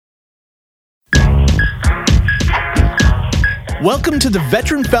Welcome to the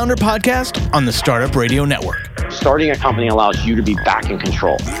Veteran Founder Podcast on the Startup Radio Network. Starting a company allows you to be back in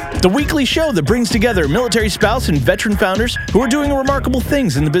control. The weekly show that brings together military spouse and veteran founders who are doing remarkable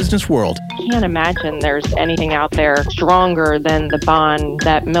things in the business world. I can't imagine there's anything out there stronger than the bond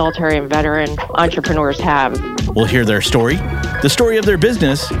that military and veteran entrepreneurs have. We'll hear their story, the story of their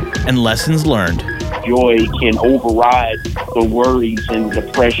business, and lessons learned. Joy can override the worries and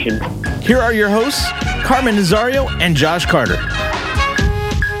depression. Here are your hosts, Carmen Nazario and Josh Carter.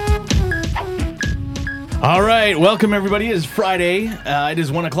 All right, welcome everybody. It is Friday. It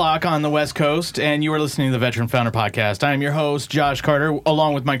is 1 o'clock on the West Coast, and you are listening to the Veteran Founder Podcast. I am your host, Josh Carter,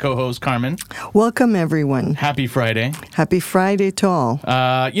 along with my co-host, Carmen. Welcome, everyone. Happy Friday. Happy Friday to all.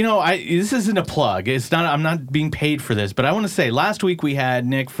 This isn't a plug. It's not. I'm not being paid for this, but I want to say last week we had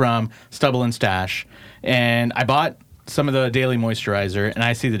Nick from Stubble and Stash, and I bought some of the daily moisturizer, and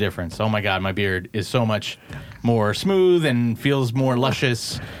I see the difference. Oh my God, my beard is so much more smooth and feels more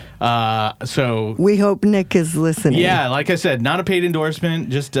luscious. So we hope Nick is listening. Yeah, like I said, not a paid endorsement,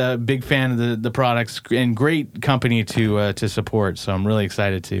 just a big fan of the products and great company to support. So I'm really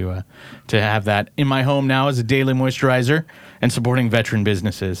excited to have that in my home now as a daily moisturizer and supporting veteran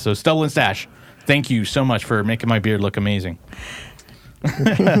businesses. So Stubble and Stash, thank you so much for making my beard look amazing.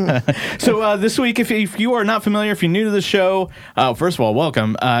 So this week, if you are not familiar, if you're new to the show, first of all,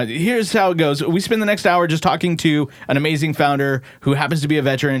 welcome. Here's how it goes. We spend the next hour just talking to an amazing founder who happens to be a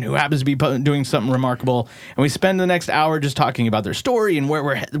veteran, who happens to be doing something remarkable, and we spend the next hour just talking about their story and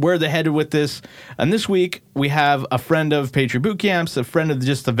where they're headed with this. And this week, we have a friend of Patriot Boot Camps, a friend of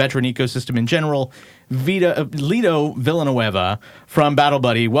just the veteran ecosystem in general, Lito Villanueva from Battle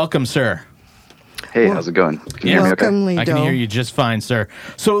Buddy. Welcome, sir. Hey, how's it going? Can you hear me okay? Lito. I can hear you just fine, sir.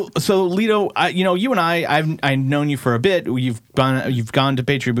 So Lito, you and I've known you for a bit. You've gone to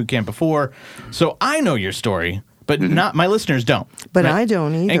Patriot Boot Camp before, so I know your story, but not my listeners don't. But right? I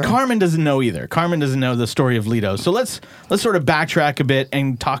don't either. And Carmen doesn't know either. Carmen doesn't know the story of Lito. So let's sort of backtrack a bit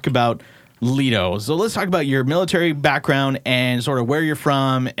and talk about Lito. So let's talk about your military background and sort of where you're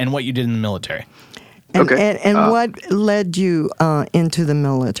from and what you did in the military. And, okay. And what led you into the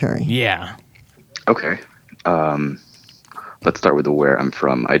military? Yeah. Okay. Let's start with where I'm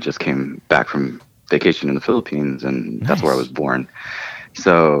from. I just came back from vacation in the Philippines, and that's where I was born.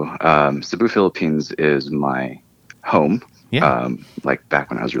 So Cebu, Philippines is my home, like back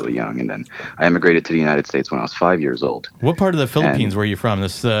when I was really young. And then I immigrated to the United States when I was 5 years old. What part of the Philippines were you from?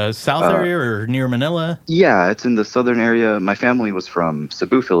 This south area or near Manila? Yeah, it's in the southern area. My family was from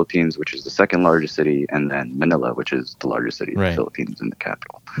Cebu, Philippines, which is the second largest city, and then Manila, which is the largest city in the Philippines and the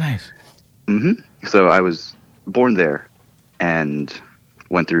capital. Nice. So I was born there and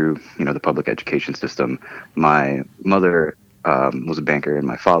went through, the public education system. My mother was a banker, and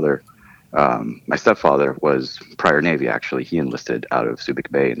my father, my stepfather, was prior Navy, actually. He enlisted out of Subic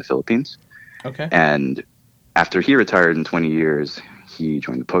Bay in the Philippines. Okay. And after he retired in 20 years, he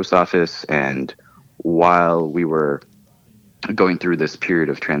joined the post office. And while we were going through this period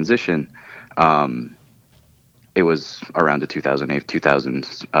of transition, it was around the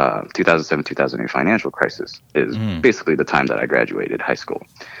 2007-2008 financial crisis is basically the time that I graduated high school.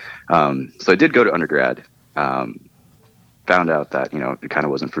 So I did go to undergrad, found out that, it kind of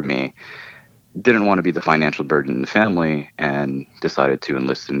wasn't for me, didn't want to be the financial burden in the family, and decided to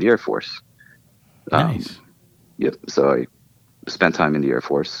enlist in the Air Force. Nice. Yep. So I spent time in the Air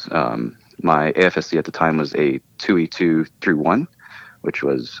Force. My AFSC at the time was a 2E231, which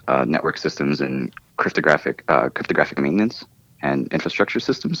was network systems and cryptographic maintenance and infrastructure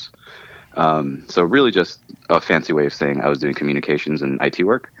systems. So really just a fancy way of saying I was doing communications and IT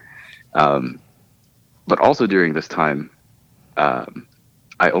work. But also during this time,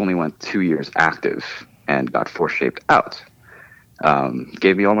 I only went 2 years active and got force-shaped out.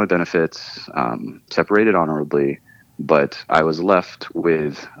 Gave me all my benefits, separated honorably, but I was left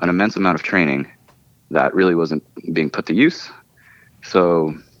with an immense amount of training that really wasn't being put to use.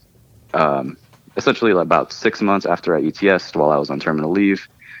 So essentially about 6 months after I ETS'd while I was on terminal leave,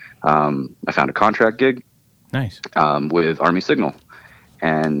 I found a contract gig. Nice. With Army Signal.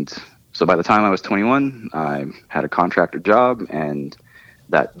 And so by the time I was 21, I had a contractor job, and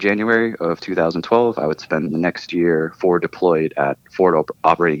that January of 2012, I would spend the next year forward deployed at Forward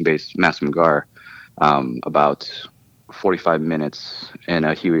Operating Base Massamugar, about 45 minutes in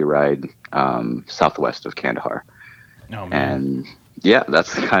a Huey ride southwest of Kandahar. Oh, man. And yeah,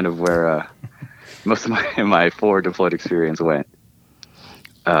 that's kind of where most of my forward deployed experience went.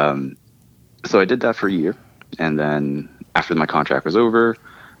 So I did that for a year, and then after my contract was over,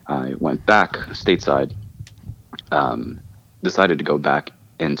 I went back stateside, decided to go back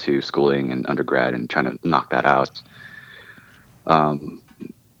into schooling and undergrad and trying to knock that out.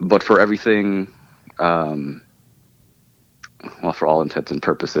 But for everything, well, for all intents and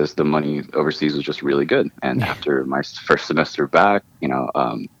purposes, the money overseas was just really good. And after my first semester back,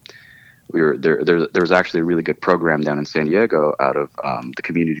 we were there. There was actually a really good program down in San Diego out of the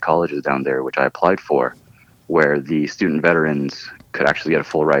community colleges down there, which I applied for, where the student veterans could actually get a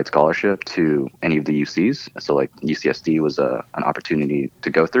full ride scholarship to any of the UCs. So like UCSD was an opportunity to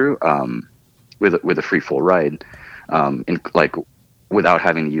go through with a free full ride, without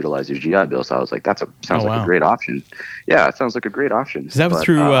having to utilize your GI Bill. So I was like, sounds like a great option. Yeah, it sounds like a great option. Is that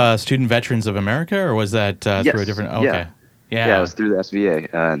through Student Veterans of America, or was that yes, through a different? Okay. Yeah, it was through the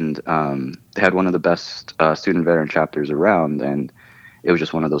SVA, and they had one of the best student veteran chapters around, and it was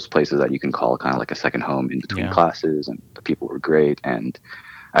just one of those places that you can call kind of like a second home in between classes, and the people were great. And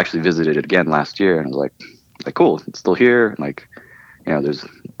I actually visited it again last year, and I was like, cool, it's still here. Like, there's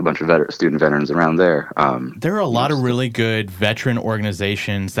a bunch of student veterans around there. There are a lot of really good veteran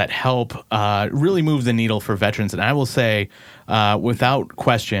organizations that help really move the needle for veterans. And I will say, without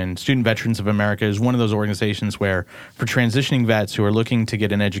question, Student Veterans of America is one of those organizations where for transitioning vets who are looking to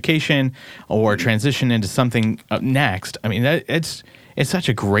get an education or transition into something next, I mean, it's such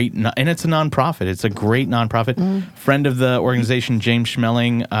a great, and it's a nonprofit. It's a great nonprofit. Friend of the organization, James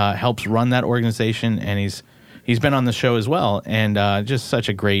Schmeling, helps run that organization, and he's been on the show as well, and just such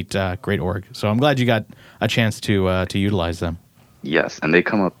a great org. So I'm glad you got a chance to utilize them. Yes, and they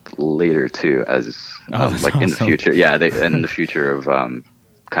come up later too, as in the future. Yeah, in the future of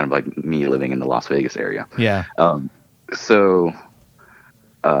kind of like me living in the Las Vegas area. Yeah. So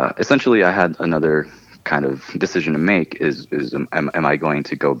essentially, I had another kind of decision to make: is am I going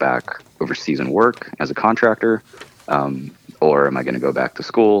to go back overseas and work as a contractor? Or am I going to go back to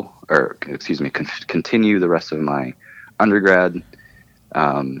school, or continue the rest of my undergrad?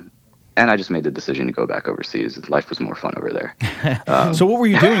 And I just made the decision to go back overseas. Life was more fun over there. So what were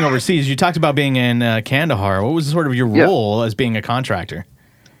you doing overseas? You talked about being in Kandahar. What was sort of your role as being a contractor?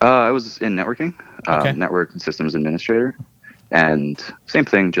 I was in networking, network systems administrator. And same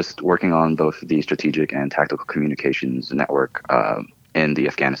thing, just working on both the strategic and tactical communications network in the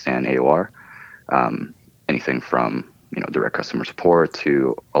Afghanistan AOR. Anything from direct customer support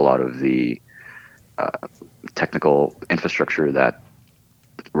to a lot of the technical infrastructure that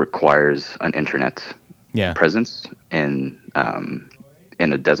requires an internet presence in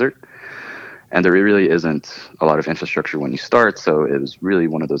a desert. And there really isn't a lot of infrastructure when you start. So it was really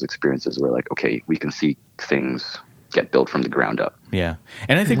one of those experiences where okay, we can see things get built from the ground up. Yeah.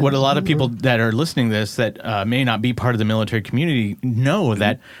 And I think what a lot of people that are listening to this that may not be part of the military community know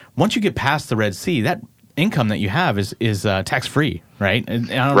that once you get past the Red Sea, that income that you have is tax-free, right?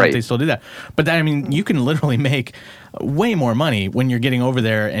 And I don't know if they still do that. But you can literally make way more money when you're getting over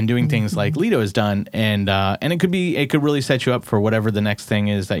there and doing things like Lito has done, and it could really set you up for whatever the next thing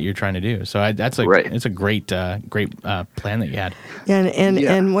is that you're trying to do. So it's a great plan that you had.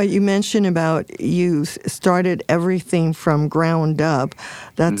 And what you mentioned about you started everything from ground up,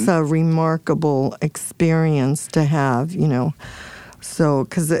 that's a remarkable experience to have, So,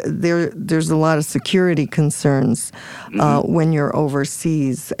 because there's a lot of security concerns when you're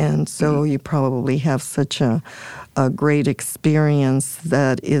overseas, and so you probably have such a great experience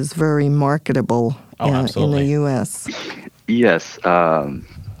that is very marketable in the U.S. Yes,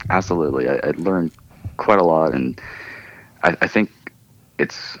 absolutely. I learned quite a lot, and I think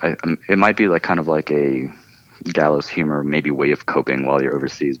it might be kind of like a gallows humor, maybe way of coping while you're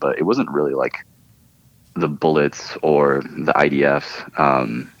overseas, but it wasn't really like the bullets or the IDFs,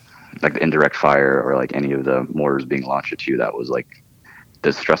 like the indirect fire or any of the mortars being launched at you. That was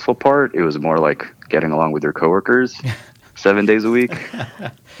the stressful part. It was more like getting along with your coworkers 7 days a week,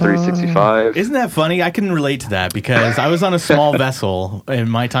 365. Isn't that funny? I can relate to that because I was on a small vessel in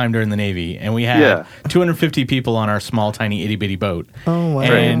my time during the Navy, and we had 250 people on our small, tiny, itty-bitty boat. Oh, wow.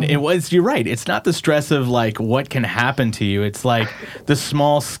 And you're right, it's not the stress of what can happen to you. It's the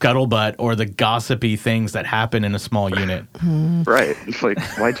small scuttlebutt or the gossipy things that happen in a small unit. Right. It's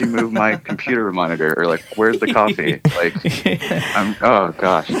why'd you move my computer monitor? Or where's the coffee? Oh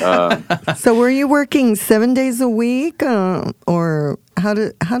gosh. So were you working 7 days a week? Or how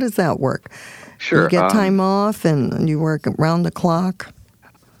does that work? Sure. You get time off and you work around the clock?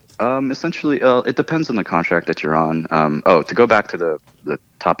 Essentially, it depends on the contract that you're on. To go back to the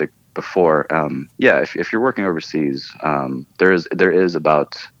topic before, if you're working overseas, there is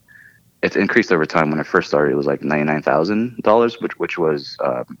about, it's increased over time. When I first started, it was $99,000, which was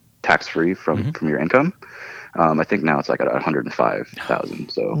tax-free from your income. I think now it's at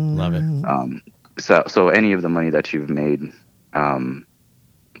 $105,000. So love it. So any of the money that you've made,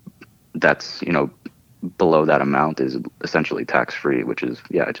 that's below that amount is essentially tax free, which is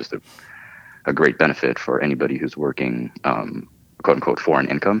just a great benefit for anybody who's working quote unquote foreign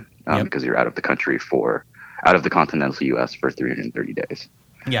income because you're out of the country out of the continental U.S. for 330 days.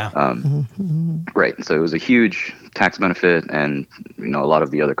 Yeah. Right. So it was a huge tax benefit, and a lot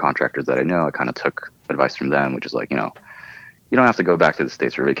of the other contractors that I know, I kind of took advice from them, which is like, you don't have to go back to the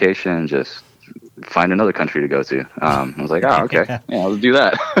States for vacation, just find another country to go to. I was like, oh, okay, yeah, let's do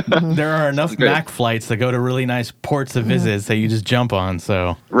that. There are enough Mac flights that go to really nice ports of visits that you just jump on.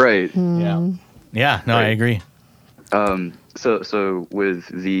 So right. Yeah. No, right. I agree. So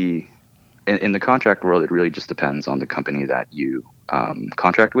with in the contract world, it really just depends on the company that you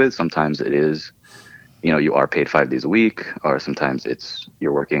contract with. Sometimes it is, you are paid 5 days a week, or sometimes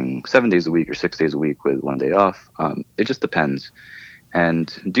you're working 7 days a week or 6 days a week with 1 day off. It just depends.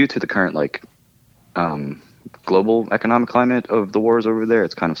 And due to the current global economic climate of the wars over there,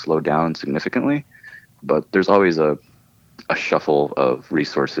 it's kind of slowed down significantly. But there's always a shuffle of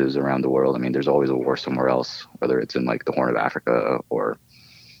resources around the world. I mean, there's always a war somewhere else, whether it's in the Horn of Africa or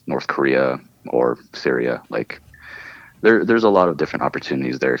North Korea or Syria. There's a lot of different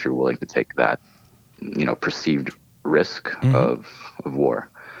opportunities there if you're willing to take that, perceived risk of war.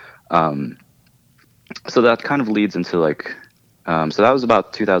 So that kind of leads into so that was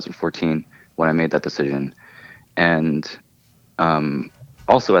about 2014 when I made that decision. And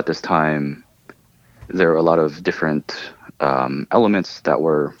also at this time, there were a lot of different elements that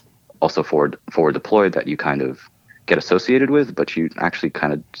were also forward deployed that you kind of get associated with, but you actually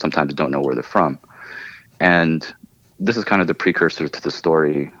kind of sometimes don't know where they're from. And this is kind of the precursor to the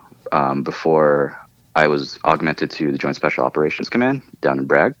story before I was augmented to the Joint Special Operations Command down in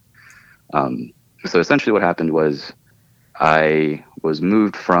Bragg. So essentially what happened was I was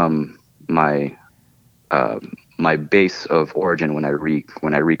moved from my base of origin when I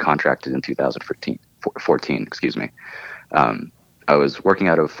recontracted in 2014, excuse me. I was working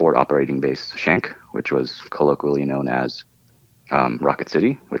out of Forward Operating Base Schenck, which was colloquially known as Rocket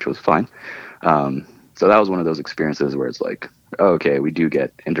City, which was fine. So that was one of those experiences where it's like, oh, okay, we do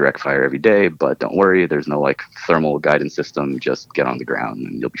get indirect fire every day, but don't worry, there's no thermal guidance system. Just get on the ground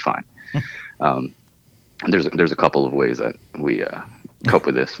and you'll be fine. There's a couple of ways that we cope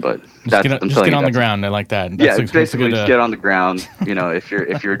with this, but just get on the ground. I like that. That's basically just get on the ground. If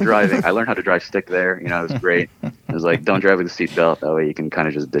you're driving, I learned how to drive stick there. It was great. It was like, don't drive with a seatbelt. That way you can kind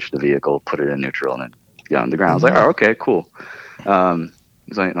of just ditch the vehicle, put it in neutral, and then get on the ground. I was like, oh, okay, cool. So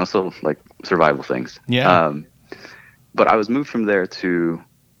survival things. Yeah. But I was moved from there to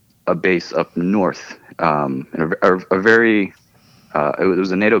a base up north, in a very. It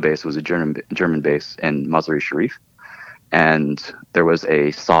was a NATO base. It was a German base in Mazar-e Sharif. And there was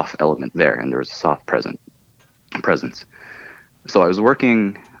a soft element there, and there was a soft presence. So I was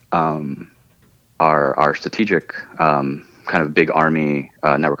working our strategic kind of big army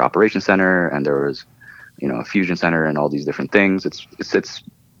network operations center, and there was a fusion center and all these different things. It's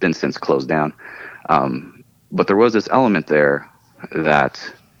been since closed down, but there was this element there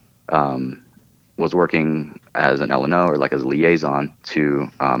that was working as an LNO or as a liaison to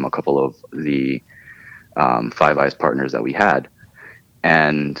a couple of the Five Eyes partners that we had.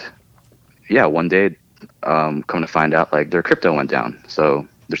 And one day come to find out their crypto went down, so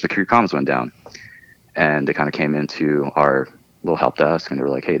their security comms went down, and they kind of came into our little help desk and they were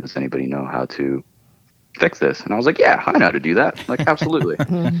like, hey, does anybody know how to fix this? And I was like, yeah, I know how to do that, absolutely.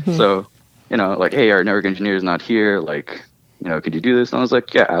 So hey, our network engineer is not here, could you do this? And I was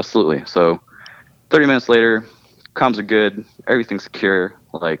like, yeah, absolutely. So 30 minutes later, comms are good, everything's secure,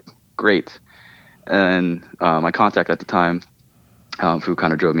 great. And my contact at the time, who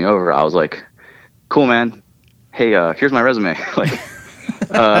kind of drove me over, I was like, cool, man. Hey, here's my resume.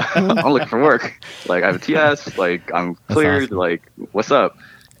 I'm looking for work. I have a TS, I'm cleared, awesome. What's up?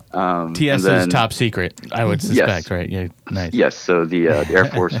 TS is top secret, I would suspect, yes. Right? Yeah, nice. Yes, so the Air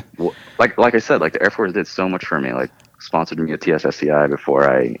Force, like I said, the Air Force did so much for me, sponsored me a TS SCI before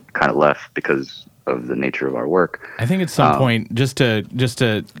I kind of left because of the nature of our work. I think at some point, just to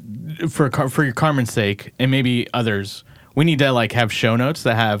for your Carmen's sake, and maybe others, we need to have show notes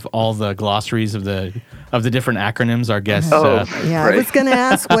that have all the glossaries of the different acronyms our guests. Yeah, right. I was going to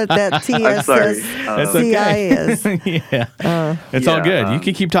ask what that TSSCI is. Yeah, it's all good. You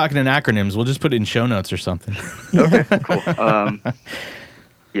can keep talking in acronyms. We'll just put it in show notes or something. Okay, cool.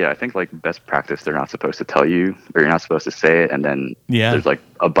 Yeah, I think best practice, they're not supposed to tell you, or you're not supposed to say it, and then there's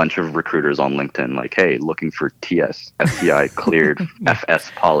a bunch of recruiters on LinkedIn hey, looking for TS SCI cleared FS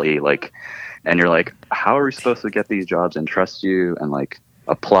poly, and you're like, how are we supposed to get these jobs and trust you and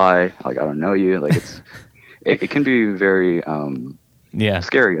apply? I don't know you. It can be very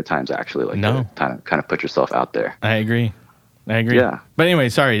scary at times, actually. Like, No. to kind of put yourself out there. I agree. Yeah. But anyway,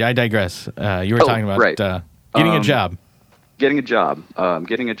 sorry, I digress. You were talking about right. getting a job. Getting a job.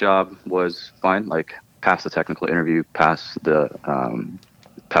 Getting a job was fine. Like, past the technical interview, past the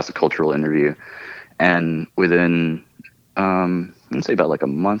cultural interview, and within I'd say about like a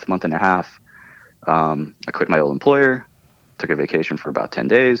month and a half, I quit my old employer, took a vacation for about 10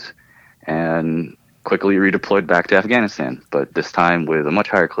 days, and quickly redeployed back to Afghanistan. But this time with a much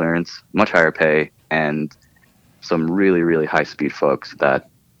higher clearance, much higher pay, and some really, really high speed folks that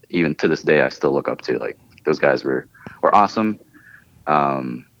even to this day I still look up to. Like, those guys were awesome.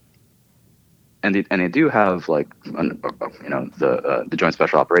 And they do have, like, the Joint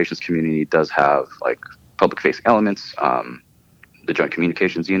Special Operations community does have, like, public facing elements. The Joint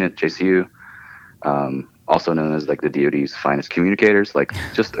Communications Unit, JCU, also known as, like, the DoD's finest communicators. Like,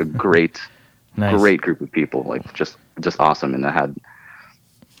 just a great great group of people. Like, just awesome. And I had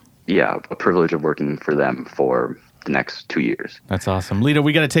a privilege of working for them for the next 2 years. That's awesome. Lito,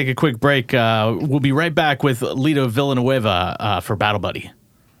 we got to take a quick break. We'll be right back with Lito Villanueva for Battle Buddy.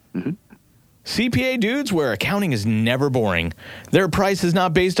 Mm-hmm. CPA Dudes, where accounting is never boring. Their price is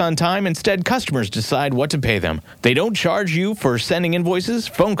not based on time. Instead, customers decide what to pay them. They don't charge you for sending invoices,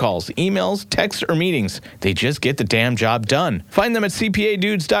 phone calls, emails, texts, or meetings. They just get the damn job done. Find them at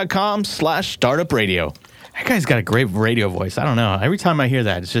cpadudes.com/startupradio. That guy's got a great radio voice. I don't know. Every time I hear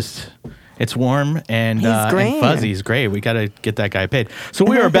that, it's warm and fuzzy. He's great. We got to get that guy paid. So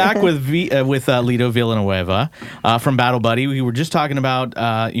we are back with Lito Villanueva from Battle Buddy. We were just talking about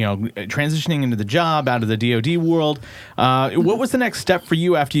transitioning into the job out of the DoD world. What was the next step for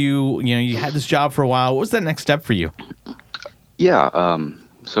you after you had this job for a while? What was that next step for you? Yeah.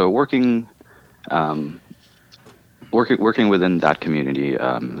 So working within that community,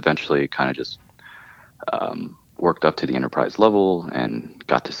 eventually kind of just worked up to the enterprise level and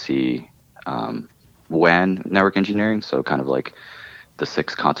got to see WAN network engineering, so kind of like the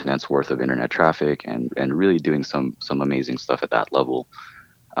 6 continents worth of internet traffic, and really doing some amazing stuff at that level.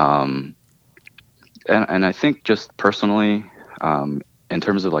 And I think just personally, in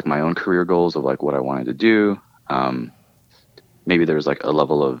terms of like my own career goals of like what I wanted to do, maybe there's like a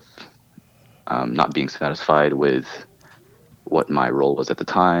level of not being satisfied with what my role was at the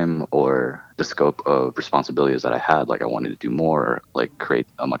time or the scope of responsibilities that I had. Like, I wanted to do more, like create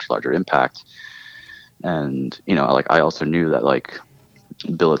a much larger impact. And, like, I also knew that like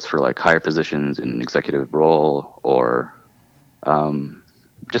billets for like higher positions in an executive role, or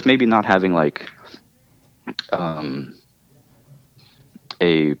just maybe not having like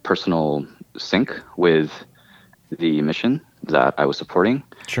a personal sync with the mission that I was supporting.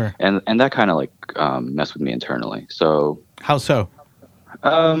 Sure. And that kind of like messed with me internally. So how so?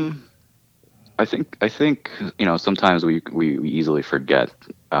 I think sometimes we easily forget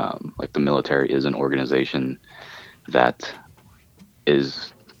like the military is an organization that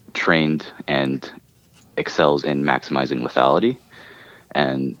is trained and excels in maximizing lethality,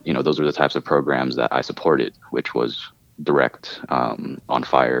 and those were the types of programs that I supported, which was direct on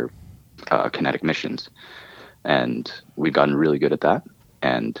fire kinetic missions, and we've gotten really good at that.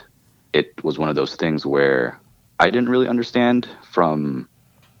 And it was one of those things where I didn't really understand from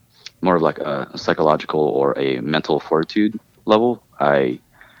more of like a psychological or a mental fortitude level. I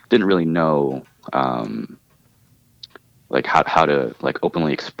didn't really know like how to like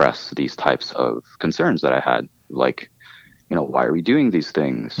openly express these types of concerns that I had. Like, why are we doing these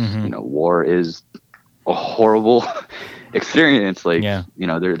things? Mm-hmm. War is a horrible experience. Like, yeah.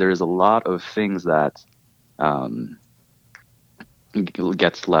 There's a lot of things that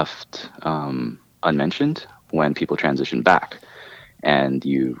gets left unmentioned when people transition back, and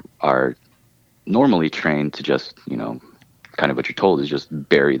you are normally trained to just kind of what you're told is just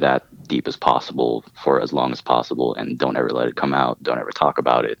bury that deep as possible for as long as possible, and don't ever let it come out, don't ever talk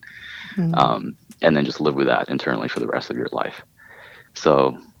about it. Mm-hmm. And then just live with that internally for the rest of your life.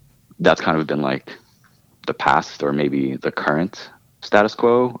 So that's kind of been like the past, or maybe the current status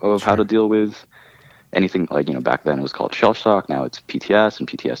quo of how to deal with anything. Like, back then it was called shell shock. Now it's PTS and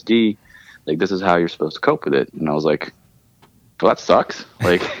PTSD. Like, this is how you're supposed to cope with it. And I was like, well, that sucks.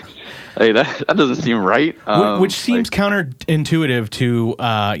 Like, hey, that doesn't seem right. Which seems counterintuitive to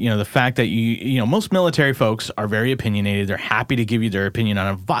the fact that most military folks are very opinionated. They're happy to give you their opinion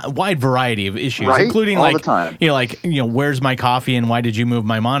on a wide variety of issues, right? Including all like the time. Where's my coffee and why did you move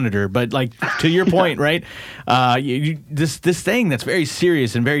my monitor? But like, to your point, right? This thing that's very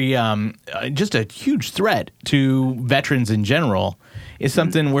serious and very just a huge threat to veterans in general is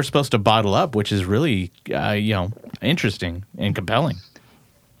something we're supposed to bottle up, which is really interesting and compelling.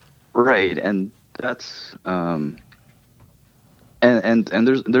 Right, and that's And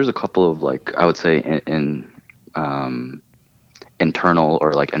there's a couple of, like, I would say internal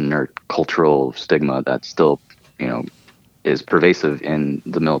or like inert cultural stigma that still, is pervasive in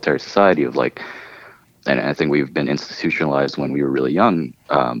the military society of like, and I think we've been institutionalized when we were really young,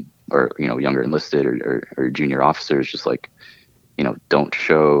 or younger enlisted or junior officers, just like, don't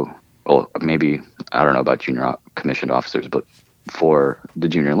show. Well, maybe I don't know about junior commissioned officers, but for the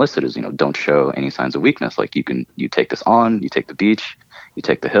junior enlisted is, don't show any signs of weakness. Like you take this on, you take the beach, you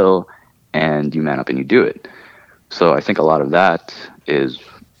take the hill, and you man up and you do it. So I think a lot of that is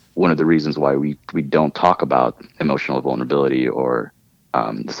one of the reasons why we don't talk about emotional vulnerability or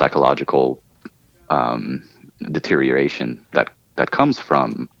the psychological deterioration that comes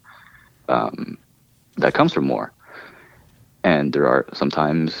from war. And there are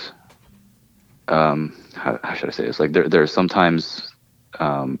sometimes, how should I say this? Like there are sometimes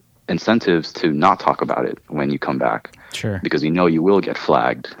incentives to not talk about it when you come back. Sure. Because you will get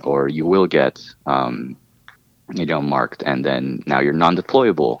flagged or you will get marked, and then now you're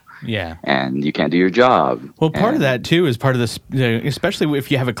non-deployable. Yeah. And you can't do your job. Well, part of that, too, is part of this, especially if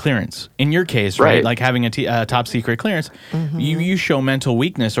you have a clearance. In your case, right? Like having a top secret clearance, you show mental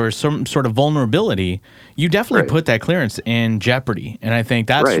weakness or some sort of vulnerability, you definitely put that clearance in jeopardy. And I think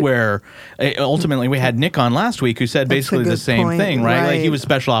that's where, ultimately, we had Nick on last week who said basically the same thing, right? Like he was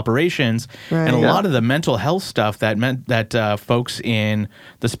special operations, and a lot of the mental health stuff that meant that folks in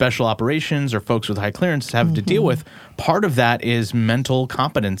the special operations or folks with high clearance have to deal with, part of that is mental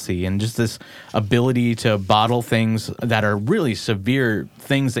competency and just this ability to bottle things that are really severe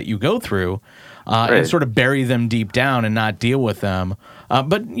things that you go through and sort of bury them deep down and not deal with them.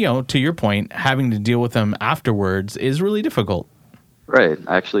 But, to your point, having to deal with them afterwards is really difficult. Right.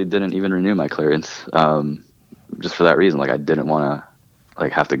 I actually didn't even renew my clearance just for that reason. Like, I didn't want to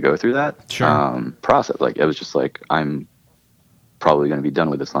have to go through that process. Like, it was just like, I'm probably going to be done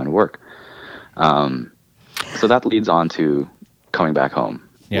with this line of work. So that leads on to coming back home,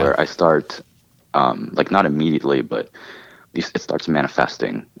 where I start, not immediately, but it starts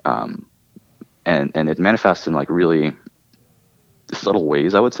manifesting. And it manifests in really subtle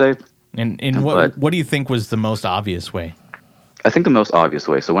ways, I would say. And what do you think was the most obvious way? I think the most obvious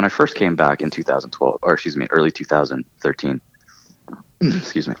way. So when I first came back in 2012, or early 2013,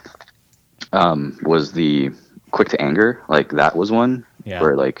 was the quick to anger. Like that was one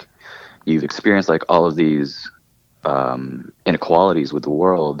where you've experienced all of these inequalities with the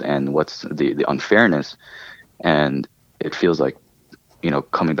world and what's the unfairness, and it feels like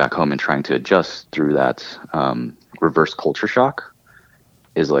coming back home and trying to adjust through that reverse culture shock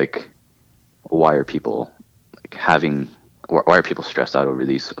is why are people why are people stressed out over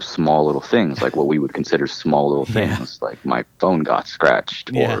these small little things, like what we would consider small little things, like my phone got scratched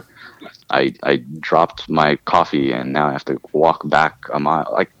or I dropped my coffee and now I have to walk back a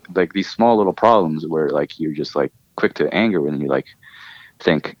mile, like these small little problems where you're just quick to anger when you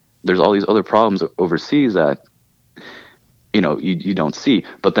think there's all these other problems overseas that you don't see.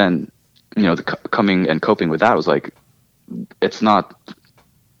 But then coming and coping with that was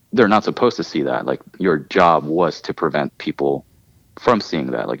they're not supposed to see that. Your job was to prevent people from seeing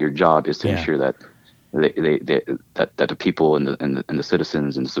that. Your job is to ensure that that the people and the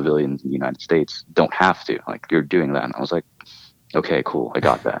citizens and the civilians in the United States don't have to. You're doing that. And I was like, okay, cool, I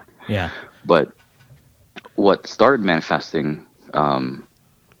got that. Yeah. But what started manifesting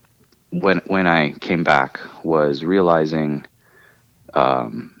when I came back was realizing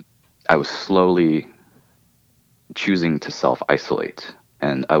I was slowly choosing to self-isolate,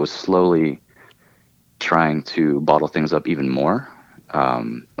 and I was slowly trying to bottle things up even more. I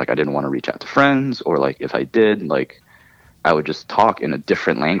didn't want to reach out to friends, or if I did, I would just talk in a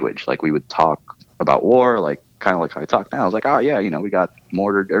different language. We would talk about war, kind of like how I talk now. I was like, oh yeah, we got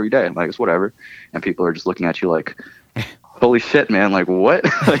mortared every day. It's whatever. And people are just looking at you holy shit, man, what?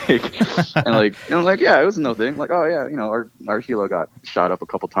 And yeah, it was no thing. Oh yeah, our helo got shot up a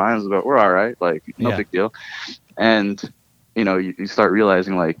couple times, but we're all right. No big deal. And, you start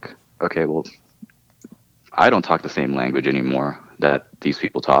realizing okay, well, I don't talk the same language anymore that these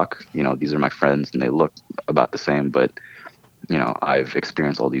people talk. These are my friends and they look about the same, but, I've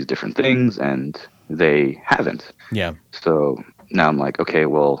experienced all these different things and they haven't. Yeah. So now I'm okay,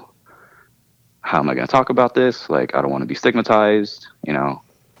 well, how am I going to talk about this? I don't want to be stigmatized, you don't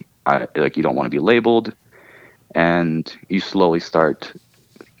want to be labeled, and you slowly start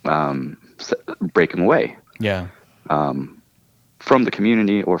breaking away. Yeah. From the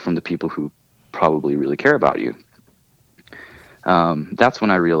community or from the people who probably really care about you. That's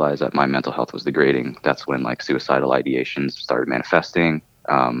when I realized that my mental health was degrading. That's when suicidal ideations started manifesting.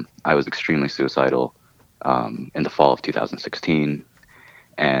 I was extremely suicidal in the fall of 2016.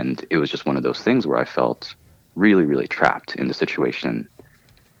 And it was just one of those things where I felt really, really trapped in the situation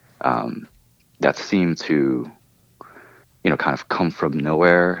that seemed to, kind of come from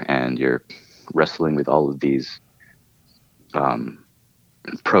nowhere, and you're wrestling with all of these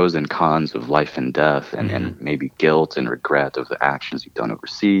pros and cons of life and death, and maybe guilt and regret of the actions you've done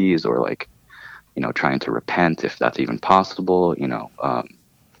overseas, or like, trying to repent if that's even possible,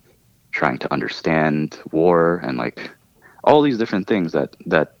 trying to understand war and like all these different things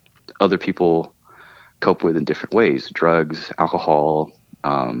that other people cope with in different ways, drugs, alcohol.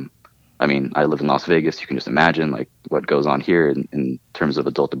 I mean, I live in Las Vegas. You can just imagine like what goes on here in terms of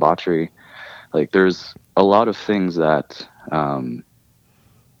adult debauchery. Like there's a lot of things that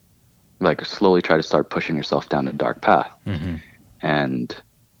like slowly try to start pushing yourself down a dark path. And,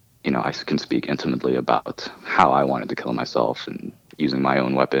 I can speak intimately about how I wanted to kill myself and using my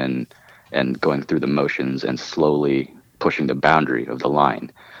own weapon and going through the motions and slowly pushing the boundary of the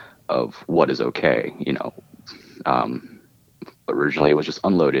line of what is okay. Originally it was just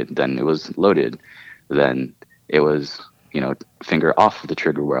unloaded, then it was loaded, then it was, finger off the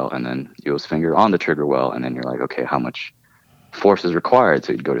trigger well, and then it was finger on the trigger well, and then you're like, okay, how much force is required?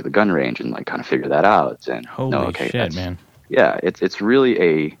 So you'd go to the gun range and like kind of figure that out. And holy shit, man. Yeah, it's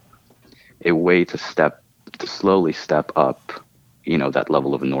really a way to slowly step up, that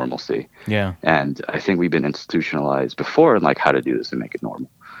level of normalcy. Yeah. And I think we've been institutionalized before in like how to do this and make it normal.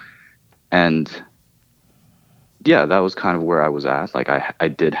 And yeah, that was kind of where I was at. Like I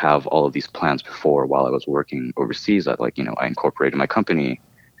did have all of these plans before while I was working overseas. That like, I incorporated my company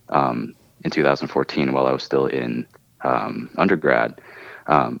in 2014 while I was still in undergrad.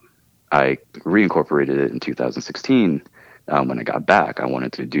 I reincorporated it in 2016 when I got back. I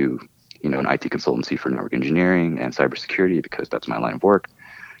wanted to do, an IT consultancy for network engineering and cybersecurity because that's my line of work.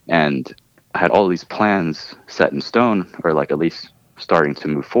 And I had all these plans set in stone, or like at least starting to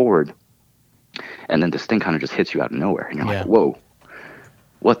move forward. And then this thing kind of just hits you out of nowhere. And you're like, whoa,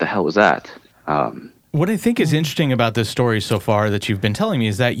 what the hell was that? What I think is interesting about this story so far that you've been telling me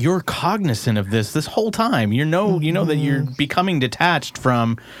is that you're cognizant of this whole time. You know that you're becoming detached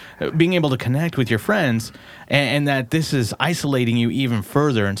from being able to connect with your friends, and that this is isolating you even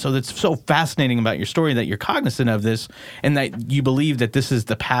further. And so that's so fascinating about your story, that you're cognizant of this and that you believe that this is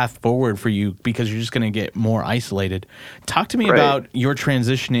the path forward for you because you're just going to get more isolated. Talk to me about your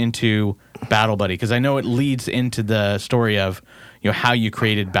transition into Battle Buddy, because I know it leads into the story of how you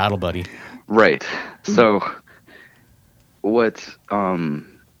created Battle Buddy. Right. So what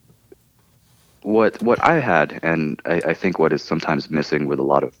I had, and I think what is sometimes missing with a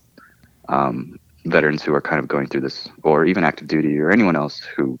lot of veterans who are kind of going through this, or even active duty, or anyone else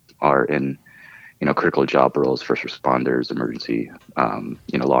who are in, critical job roles, first responders, emergency,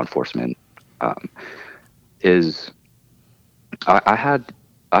 law enforcement, is I had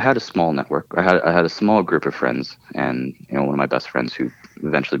a small network. I had a small group of friends, and one of my best friends who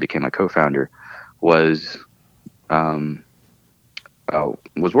eventually became my co-founder was worried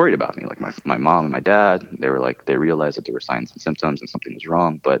about me. Like my mom and my dad, they realized that there were signs and symptoms and something was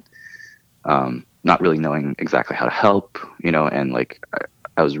wrong, but not really knowing exactly how to help, and like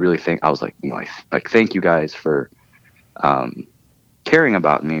I was really I was like, thank you guys for caring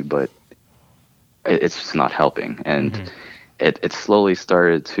about me, but it's just not helping. And it slowly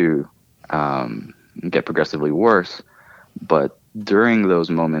started to get progressively worse. But during those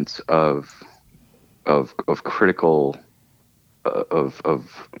moments of critical, of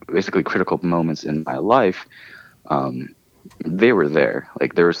basically critical moments in my life, they were there.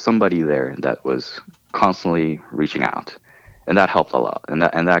 Like there was somebody there that was constantly reaching out, and that helped a lot. And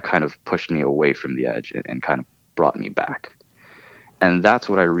that kind of pushed me away from the edge and kind of brought me back. And that's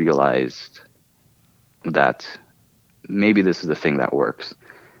what I realized, that maybe this is the thing that works.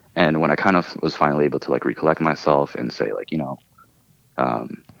 And when I kind of was finally able to like recollect myself and say like,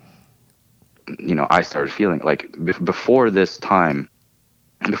 I started feeling like before this moment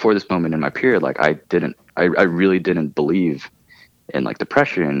in my period, like I really didn't believe in like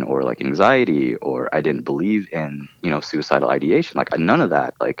depression or like anxiety, or I didn't believe in, suicidal ideation. Like none of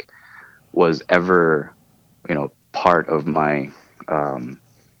that like was ever, part of my,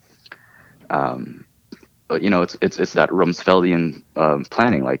 it's that Rumsfeldian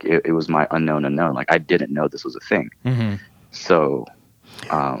planning. Like it was my unknown unknown. Like I didn't know this was a thing. So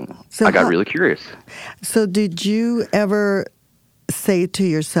I got really curious. So did you ever say to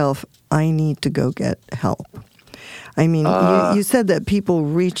yourself, I need to go get help? I mean, you said that people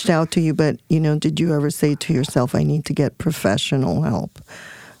reached out to you, but, did you ever say to yourself, I need to get professional help?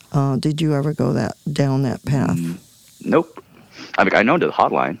 Did you ever go down that path? Nope. I mean, I know the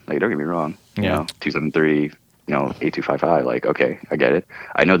hotline. Like, don't get me wrong. You Yeah. know, 273, 8255. Like, okay, I get it.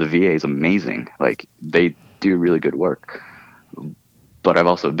 I know the VA is amazing. Like, they do really good work. But I've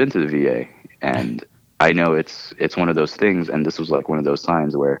also been to the VA, and I know it's one of those things. And this was like one of those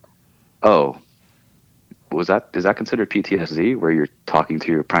times where, oh, is that considered PTSD, where you're talking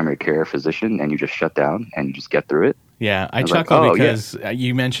to your primary care physician and you just shut down and you just get through it? Yeah, I was like, chuckle oh, because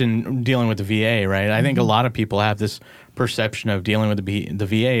you mentioned dealing with the VA, right? I think a lot of people have this perception of dealing with the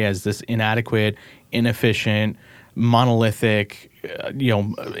VA as this inadequate, inefficient, monolithic,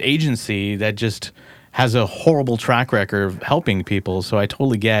 agency that just has a horrible track record of helping people. So I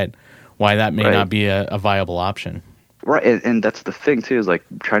totally get why that may not be a viable option. Right, and that's the thing too, is like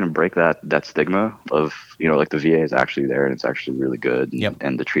trying to break that stigma of, like the VA is actually there and it's actually really good,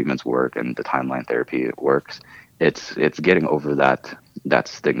 and the treatments work and the timeline therapy works. It's getting over that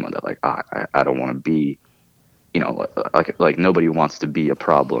stigma that like, I don't want to be, like nobody wants to be a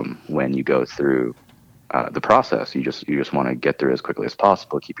problem when you go through the process. You just want to get through as quickly as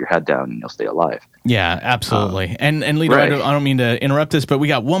possible, keep your head down, and you'll stay alive. Yeah, absolutely. And Lito, right. I don't mean to interrupt this, but we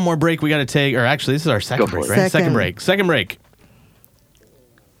got one more break we got to take, or actually this is our second break, right? Second break.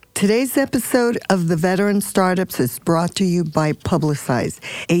 Today's episode of The Veteran Startups is brought to you by Publicize,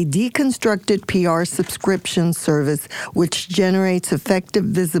 a deconstructed PR subscription service which generates effective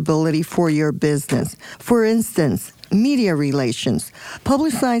visibility for your business. For instance, media relations.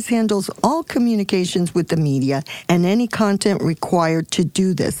 Publicize handles all communications with the media and any content required to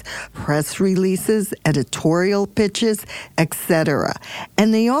do this, press releases, editorial pitches, etc.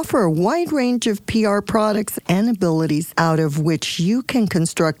 And they offer a wide range of PR products and abilities out of which you can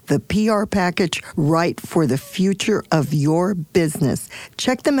construct the PR package right for the future of your business.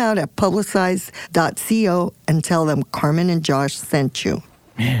 Check them out at publicize.co and tell them Carmen and Josh sent you.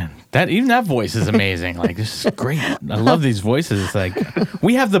 Man, that voice is amazing. Like, this is great. I love these voices. It's like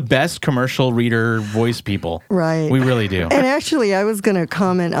we have the best commercial reader voice people. Right. We really do. And actually, I was going to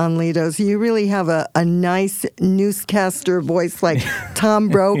comment on Lito's. You really have a nice newscaster voice like Tom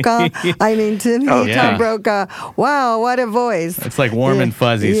Brokaw. I mean, to me, Tom Brokaw, wow, what a voice. It's like warm and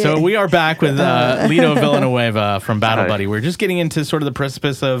fuzzy. Yeah. So we are back with Lito Villanueva from Battle Buddy. We're just getting into sort of the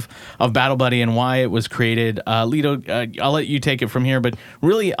precipice of Battle Buddy and why it was created. Lito, I'll let you take it from here, but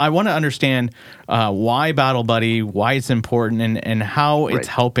really, I want to understand why Battle Buddy, why it's important, and how it's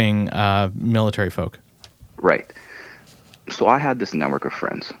helping military folk. Right. So I had this network of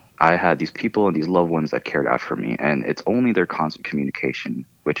friends. I had these people and these loved ones that cared out for me, and it's only their constant communication,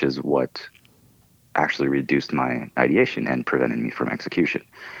 which is what actually reduced my ideation and prevented me from execution.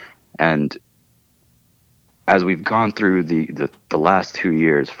 And as we've gone through the last 2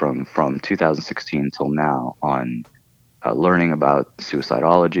 years from 2016 till now on learning about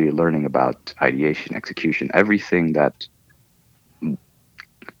suicidology, learning about ideation, execution, everything that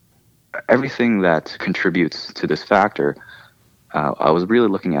contributes to this factor, I was really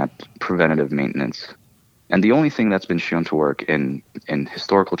looking at preventative maintenance. And the only thing that's been shown to work in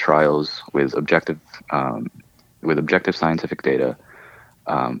historical trials with objective scientific data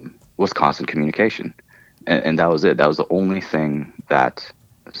was constant communication. And that was it. That was the only thing that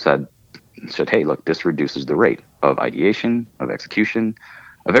said, hey, look, this reduces the rate of ideation, of execution,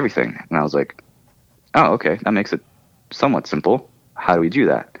 of everything. And I was like, oh, okay, that makes it somewhat simple. How do we do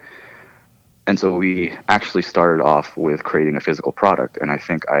that? And so we actually started off with creating a physical product. And I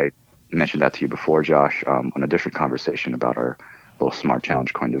think I mentioned that to you before, Josh, on a different conversation about our little Smart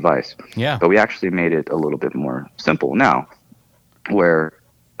Challenge Coin device. Yeah. But we actually made it a little bit more simple now, where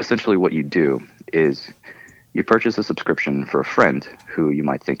essentially what you do is you purchase a subscription for a friend who you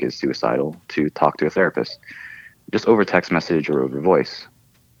might think is suicidal to talk to a therapist, just over text message or over voice.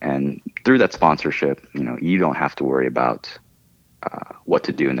 And through that sponsorship, you don't have to worry about what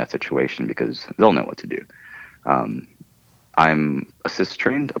to do in that situation because they'll know what to do. I'm ASSIST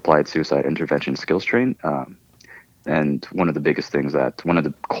trained, applied suicide intervention skills trained. And one of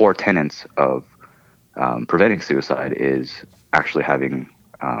the core tenets of preventing suicide is actually having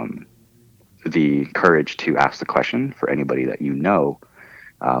the courage to ask the question for anybody that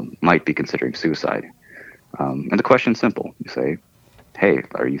might be considering suicide. And the question's simple. You say, hey,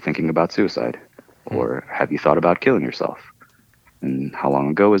 are you thinking about suicide? Or have you thought about killing yourself? And how long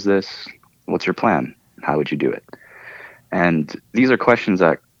ago was this? What's your plan? How would you do it? And these are questions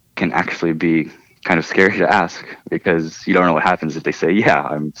that can actually be kind of scary to ask because you don't know what happens if they say, yeah,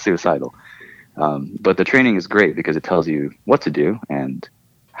 I'm suicidal. But the training is great because it tells you what to do and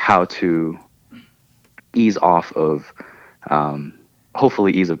how to ease off of,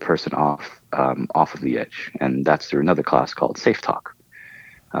 hopefully ease a person off of the edge. And that's through another class called Safe Talk.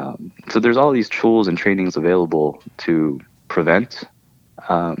 So there's all these tools and trainings available to prevent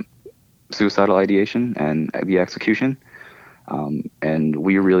suicidal ideation and the execution. And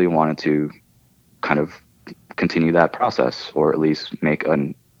we really wanted to kind of continue that process, or at least make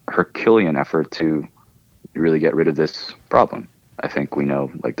an Herculean effort to really get rid of this problem. I think we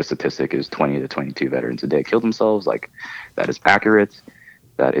know, like, the statistic is 20 to 22 veterans a day kill themselves. Like, that is accurate.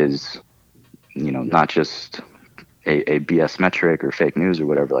 That is, not just a BS metric or fake news or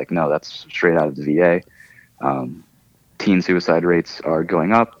whatever. Like, no, that's straight out of the VA. Teen suicide rates are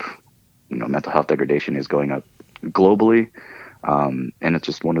going up. Mental health degradation is going up globally. And it's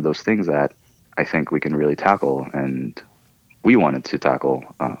just one of those things that I think we can really tackle, and we wanted to tackle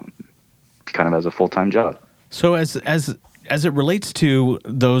kind of as a full-time job. So as it relates to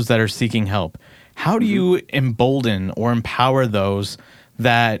those that are seeking help, how do you embolden or empower those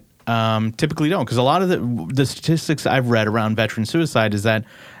that typically don't? Because a lot of the statistics I've read around veteran suicide is that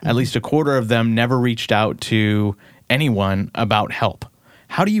at least a quarter of them never reached out to anyone about help.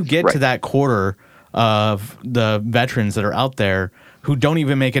 How do you get to that quarter of the veterans that are out there who don't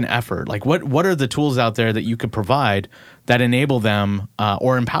even make an effort? Like, what are the tools out there that you could provide that enable them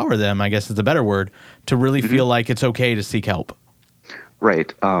or empower them, I guess is the better word, to really feel like it's okay to seek help?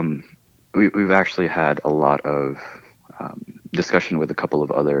 Right. We've actually had a lot of discussion with a couple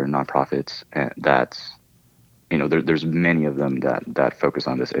of other nonprofits that, there's many of them that focus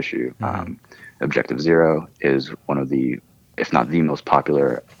on this issue. Objective Zero is one of the, if not the most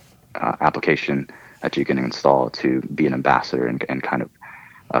popular application that you can install to be an ambassador and kind of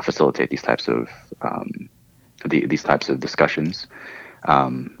facilitate these types of these types of discussions.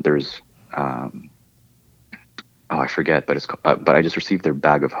 There's I forget, but I just received their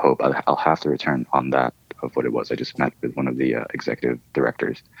Bag of Hope. I'll have to return on that of what it was. I just met with one of the executive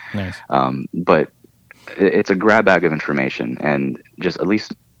directors. Nice. But it's a grab bag of information, and just at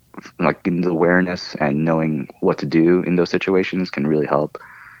least like the awareness and knowing what to do in those situations can really help.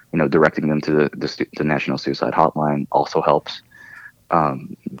 Directing them to the National Suicide Hotline also helps.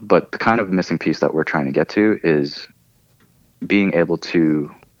 But the kind of missing piece that we're trying to get to is being able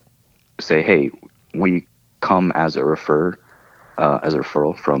to say, hey, we come as a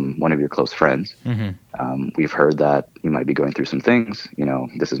referral from one of your close friends. We've heard that you might be going through some things.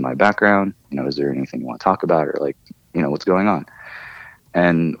 This is my background. Is there anything you want to talk about, or what's going on?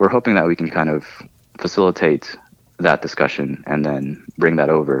 And we're hoping that we can kind of facilitate that discussion and then bring that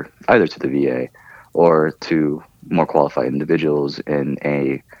over either to the VA or to more qualified individuals in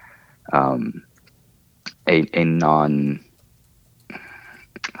a non,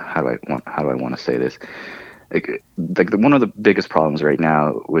 how do I want to say this? One of the biggest problems right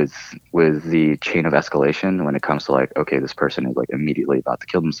now with the chain of escalation when it comes to okay, this person is immediately about to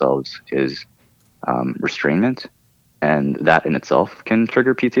kill themselves is restrainment, and that in itself can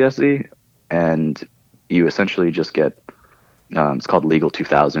trigger PTSD. And you essentially just get, it's called Legal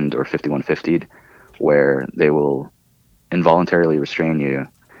 2000 or 5150, where they will involuntarily restrain you,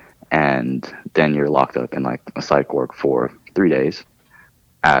 and then you're locked up in a psych ward for 3 days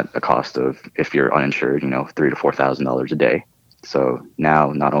at a cost of, if you're uninsured, $3,000 to $4,000 a day. So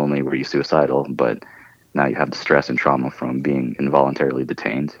now not only were you suicidal, but now you have the stress and trauma from being involuntarily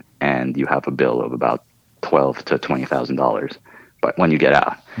detained, and you have a bill of about $12,000 to $20,000. But when you get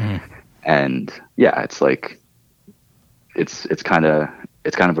out. And yeah, it's it's kind of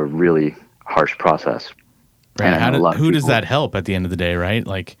a really harsh process. Right. And who does that help at the end of the day, right?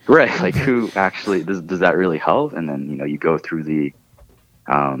 Right. Who actually does that really help? And then you go through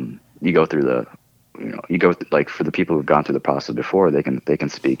for the people who've gone through the process before, they can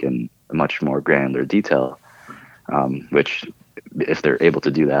speak in much more granular detail, which if they're able to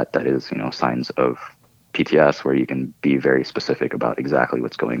do that is signs of PTS, where you can be very specific about exactly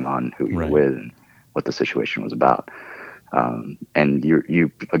what's going on, who you're with, and what the situation was about. And you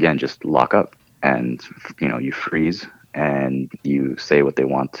again just lock up, and you freeze, and you say what they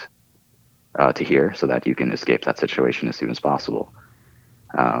want to hear, so that you can escape that situation as soon as possible.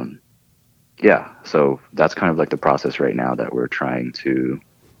 So that's kind of the process right now that we're trying to.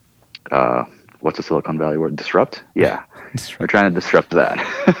 What's the Silicon Valley word? Disrupt? Yeah, we're trying to disrupt that.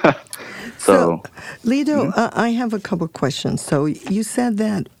 So, Lido, I have a couple of questions. So you said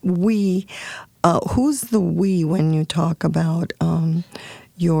that we, who's the we when you talk about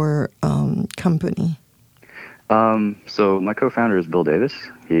your company? So my co-founder is Bill Davis.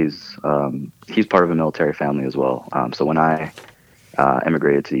 He's part of a military family as well. So when I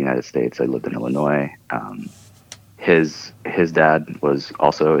immigrated to the United States, I lived in Illinois. His dad was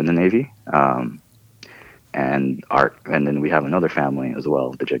also in the Navy. And then we have another family as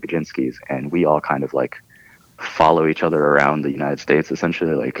well, the Jagodzinskis, and we all kind of follow each other around the United States.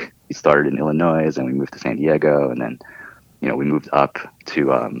 Essentially, he started in Illinois, and we moved to San Diego, and then we moved up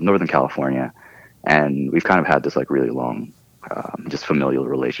to Northern California, and we've kind of had this like really long, just familial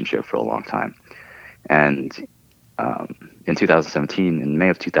relationship for a long time. And in 2017, in May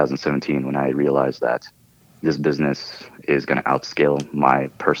of 2017, when I realized that this business is going to outscale my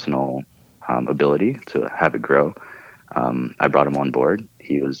personal ability to have it grow, I brought him on board.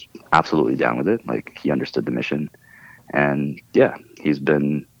 He was absolutely down with it. Like, he understood the mission. And yeah, he's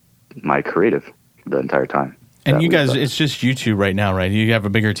been my creative the entire time. And you guys, it's just you two right now, right? You have a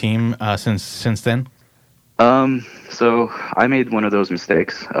bigger team since then? So I made one of those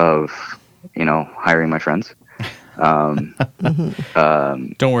mistakes of, hiring my friends. Don't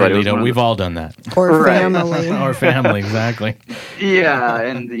worry, Lito. We've all done that. Or family. Or family, exactly. Yeah,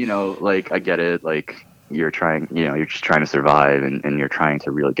 and I get it. Like, you're trying, you're just trying to survive, and you're trying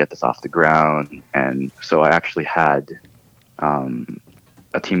to really get this off the ground. And so I actually had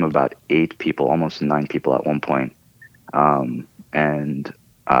a team of about 8 people, almost 9 people at one point. And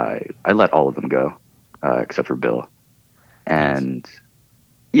I let all of them go, except for Bill. And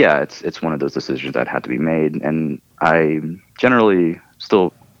yeah, it's one of those decisions that had to be made. And I generally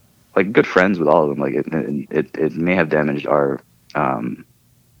still good friends with all of them. Like, it may have damaged our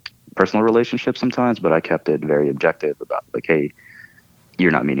personal relationships sometimes, but I kept it very objective about hey,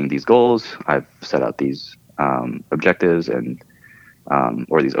 you're not meeting these goals. I've set out these objectives and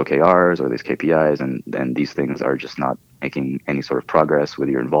or these OKRs or these KPIs, and these things are just not making any sort of progress with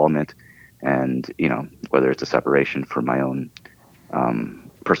your involvement. And whether it's a separation from my own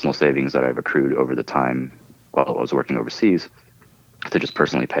personal savings that I've accrued over the time while I was working overseas to just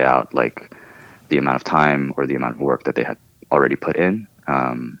personally pay out the amount of time or the amount of work that they had already put in,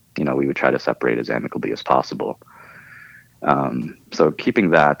 we would try to separate as amicably as possible. So keeping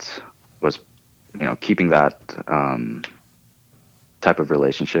that type of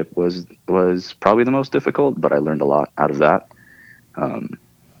relationship was probably the most difficult, but I learned a lot out of that.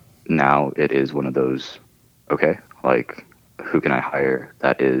 Now it is one of those, okay, who can I hire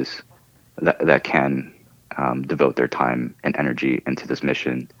that can devote their time and energy into this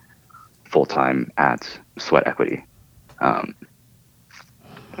mission full time at Sweat Equity.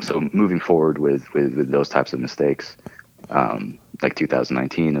 So moving forward with those types of mistakes,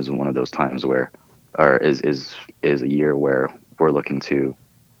 2019 is one of those times is a year where we're looking to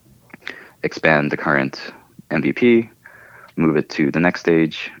expand the current MVP, move it to the next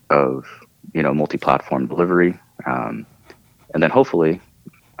stage of multi-platform delivery, and then hopefully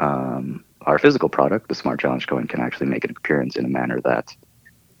our physical product, the Smart Challenge Coin, can actually make an appearance in a manner that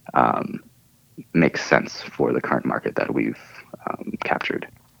makes sense for the current market that we've captured.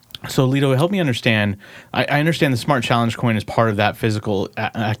 So, Lito, help me understand. I understand the Smart Challenge Coin is part of that physical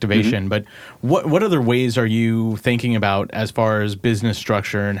activation, but what other ways are you thinking about as far as business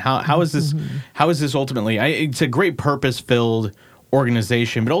structure, and how is this ultimately? It's a great purpose-filled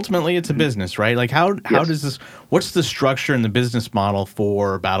organization, but ultimately it's a business, right? How does this? What's the structure and the business model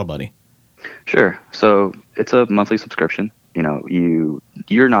for Battle Buddy? Sure. So it's a monthly subscription.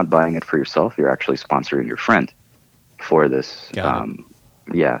 You're not buying it for yourself. You're actually sponsoring your friend for this.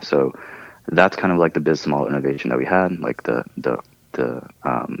 Yeah, so that's kind of the business model innovation that we had, the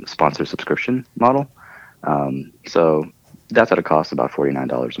sponsor subscription model. So that's at a cost of about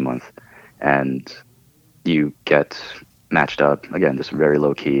 $49 a month, and you get matched up, again, just very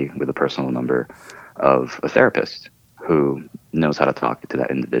low key, with a personal number of a therapist who knows how to talk to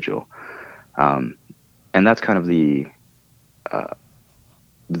that individual. And that's kind of the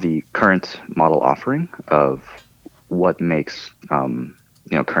current model offering of what makes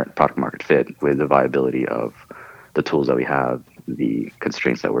current product market fit with the viability of the tools that we have, the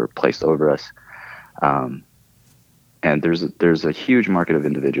constraints that were placed over us. And there's a huge market of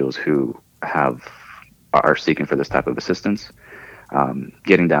individuals who are seeking for this type of assistance,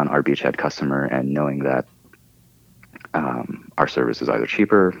 getting down our beachhead customer and knowing that our service is either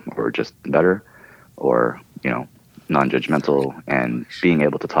cheaper or just better, or non-judgmental, and being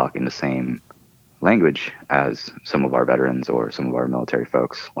able to talk in the same language as some of our veterans or some of our military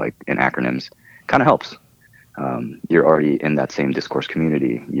folks, in acronyms, kind of helps. You're already in that same discourse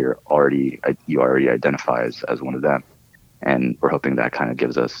community. You already identify as one of them, and we're hoping that kind of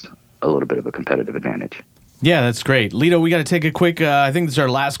gives us a little bit of a competitive advantage. Yeah, that's great. Lito, we got to take a quick, I think this is our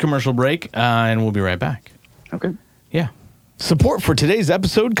last commercial break, and we'll be right back. Okay. Yeah. Support for today's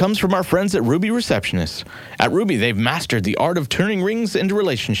episode comes from our friends at Ruby Receptionists. At Ruby, they've mastered the art of turning rings into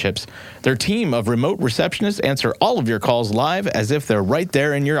relationships. Their team of remote receptionists answer all of your calls live as if they're right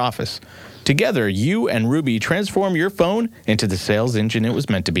there in your office. Together, you and Ruby transform your phone into the sales engine it was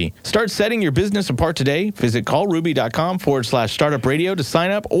meant to be. Start setting your business apart today. Visit callruby.com/startup radio to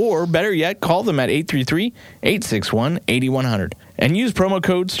sign up, or better yet, call them at 833-861-8100 and use promo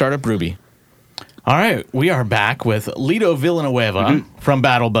code StartupRuby. All right, we are back with Lito Villanueva from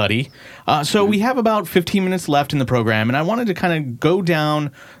Battle Buddy. So we have about 15 minutes left in the program, and I wanted to kind of go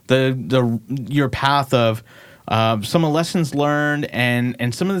down your path of some of the lessons learned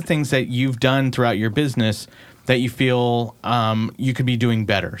and some of the things that you've done throughout your business that you feel you could be doing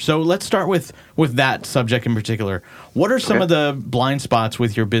better. So let's start with that subject in particular. What are some of the blind spots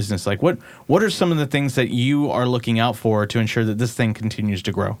with your business? Like what are some of the things that you are looking out for to ensure that this thing continues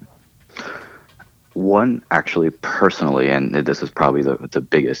to grow? One, actually, personally, and this is probably the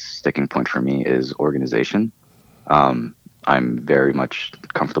biggest sticking point for me, is organization. I'm very much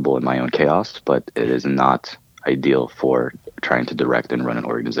comfortable in my own chaos, but it is not ideal for trying to direct and run an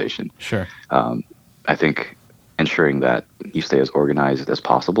organization. Sure. I think ensuring that you stay as organized as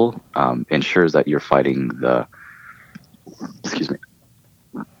possible ensures that you're fighting the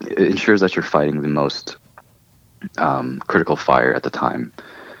most critical fire at the time.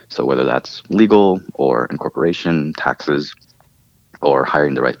 So whether that's legal or incorporation, taxes, or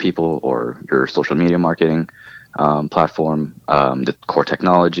hiring the right people, or your social media marketing platform, the core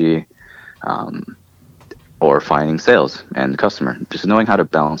technology, or finding sales and customer. Just knowing how to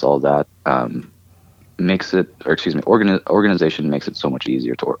balance all that organization makes it so much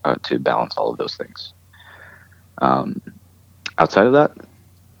easier to balance all of those things. Outside of that,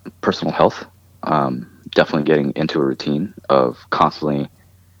 personal health, definitely getting into a routine of constantly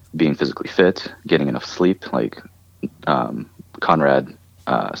being physically fit, getting enough sleep. Like Conrad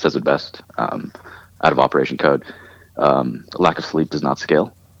says it best out of Operation Code, lack of sleep does not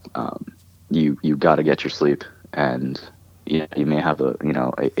scale. You got to get your sleep, and you may have a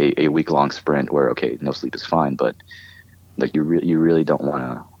week-long sprint where no sleep is fine, but like you really don't want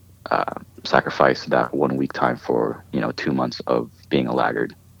to sacrifice that 1 week time for 2 months of being a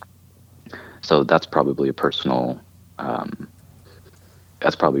laggard. So that's probably a personal.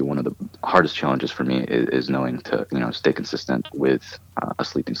 That's probably one of the hardest challenges for me is knowing to stay consistent with a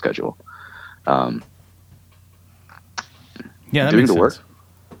sleeping schedule. Doing the work.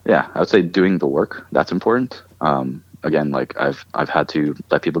 Yeah, I would say doing the work, that's important. Again, like I've had to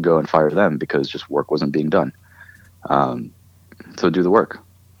let people go and fire them because just work wasn't being done. So do the work.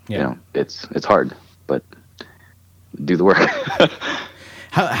 Yeah. It's hard, but do the work.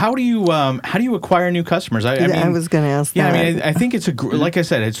 How do you acquire new customers? I mean, I was going to ask that. Yeah, I mean, I think it's like I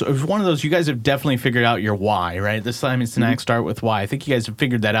said, it's one of those. You guys have definitely figured out your why, right? This time it's Sinek start with why. I think you guys have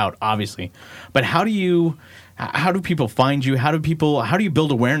figured that out, obviously. But how do people find you? How do you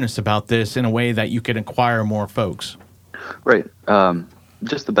build awareness about this in a way that you can acquire more folks? Right.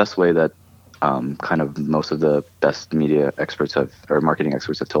 Just the best way that kind of most of the best media experts or marketing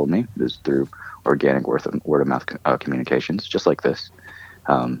experts have told me is through organic word of mouth communications, just like this.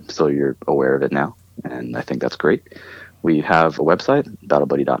 So you're aware of it now, and I think that's great. We have a website,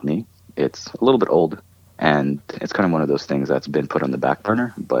 battlebuddy.me. It's a little bit old, and it's kind of one of those things that's been put on the back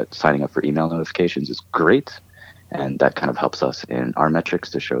burner, but signing up for email notifications is great, and that kind of helps us in our metrics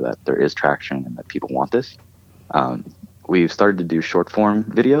to show that there is traction and that people want this. We've started to do short form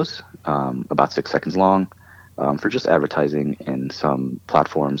videos, about 6 seconds long, for just advertising in some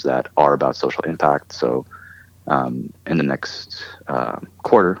platforms that are about social impact. So in the next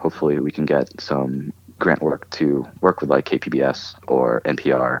quarter, hopefully we can get some grant work to work with like KPBS or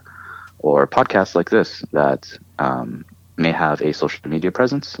NPR or podcasts like this that may have a social media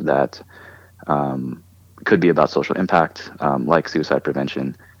presence that could be about social impact, like suicide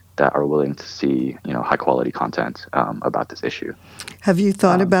prevention, that are willing to see high quality content about this issue. Have you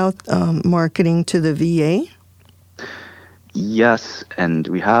thought about marketing to the VA? Yes, and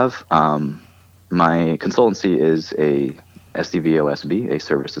we have. My consultancy is a SDVOSB, a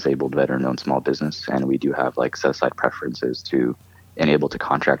service-disabled veteran-owned small business, and we do have like set-aside preferences to enable to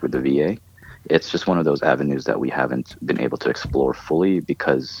contract with the VA. It's just one of those avenues that we haven't been able to explore fully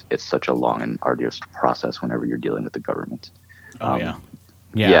because it's such a long and arduous process whenever you're dealing with the government.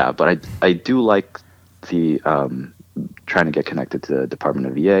 Yeah, but I do like the trying to get connected to the Department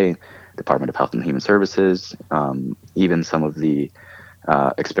of VA, Department of Health and Human Services, even some of the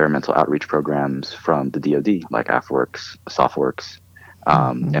experimental outreach programs from the DoD, like AFWorks, SoftWorks,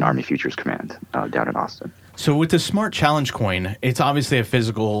 and Army Futures Command down in Austin. So with the Smart Challenge Coin, it's obviously a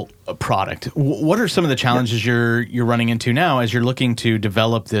physical product. What are some of the challenges you're running into now as you're looking to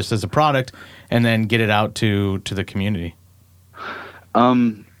develop this as a product and then get it out to the community?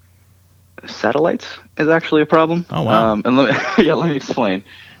 Satellites is actually a problem. Oh, wow. And let me explain.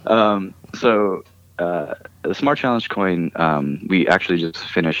 So the Smart Challenge coin, we actually just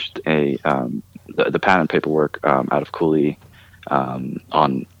finished the patent paperwork out of Cooley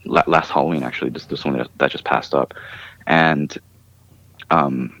on last Halloween. Actually, this one that just passed up, and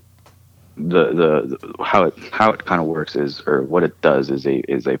the how it kind of works is, or what it does is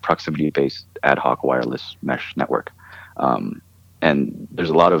a proximity based ad hoc wireless mesh network, and there's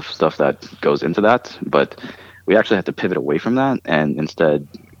a lot of stuff that goes into that, but we actually had to pivot away from that and instead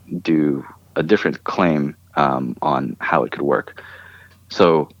do a different claim on how it could work.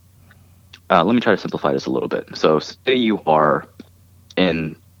 So let me try to simplify this a little bit. So say you are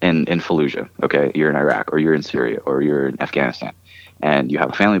in Fallujah, okay? You're in Iraq, or you're in Syria, or you're in Afghanistan, and you have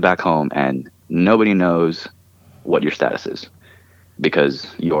a family back home, and nobody knows what your status is because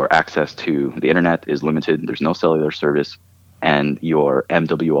your access to the internet is limited. There's no cellular service, and your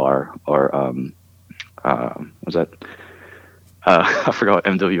MWR, or what's that? I forgot what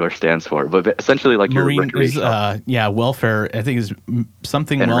MWR stands for, but essentially like Marine your recreational. welfare. I think is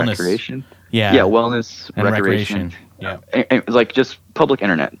something and wellness. Recreation. Yeah, wellness, and recreation. Yeah, and like just public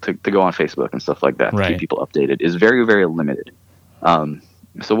internet to go on Facebook and stuff like that to keep people updated is very, very limited.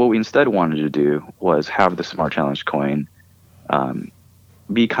 So what we instead wanted to do was have the Smart Challenge coin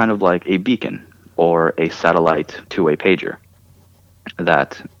be kind of like a beacon or a satellite two-way pager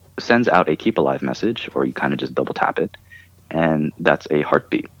that sends out a keep alive message, or you kind of just double tap it, and that's a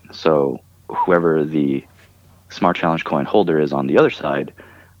heartbeat. So whoever the Smart Challenge coin holder is on the other side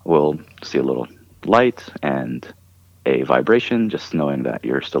will see a little light and a vibration, just knowing that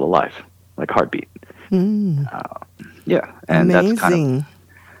you're still alive, like a heartbeat. Yeah, and Amazing. that's kind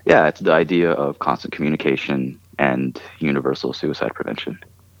of, it's the idea of constant communication and universal suicide prevention.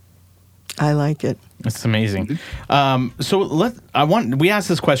 I like it. It's amazing. So we ask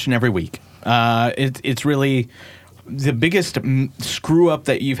this question every week. It's really the biggest screw up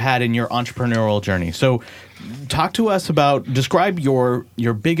that you've had in your entrepreneurial journey. So talk to us about, describe your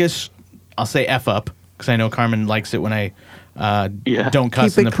biggest, I'll say F up, because I know Carmen likes it when I don't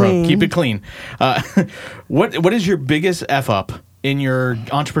cuss in the pro. Keep it clean. What is your biggest F up in your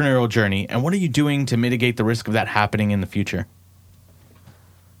entrepreneurial journey, and what are you doing to mitigate the risk of that happening in the future?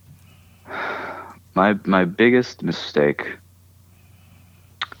 My biggest mistake.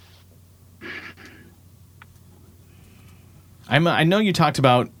 I know you talked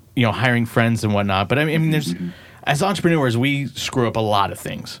about hiring friends and whatnot, but I mean there's as entrepreneurs we screw up a lot of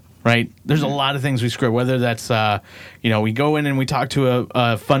things, right? There's a lot of things we screw up. Whether that's we go in and we talk to a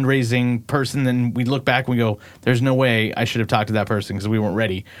fundraising person, and we look back and we go, "There's no way I should have talked to that person because we weren't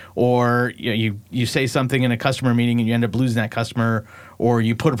ready." Or you say something in a customer meeting and you end up losing that customer, or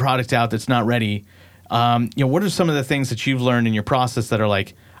you put a product out that's not ready. What are some of the things that you've learned in your process that are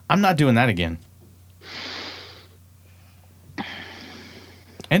like, I'm not doing that again?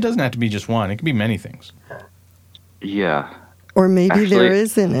 And it doesn't have to be just one. It can be many things. Yeah. Or maybe actually, there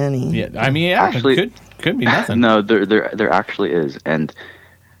isn't any. Yeah, I mean, actually, it could be nothing. No, there actually is, and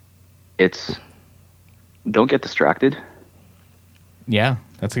it's don't get distracted. Yeah,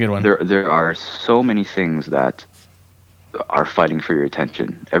 that's a good one. There are so many things that are fighting for your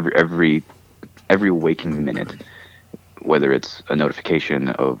attention every waking minute, whether it's a notification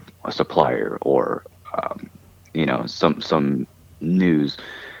of a supplier or some news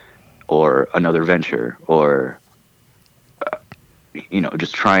or another venture, or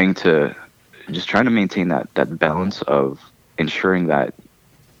just trying to maintain that balance of ensuring that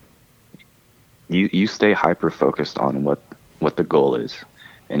you stay hyper focused on what the goal is,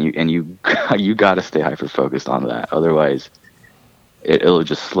 and you got to stay hyper focused on that, otherwise it'll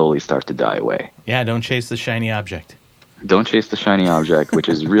just slowly start to die away. Yeah, don't chase the shiny object. Don't chase the shiny object, which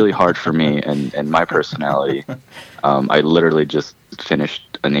is really hard for me and my personality. I literally just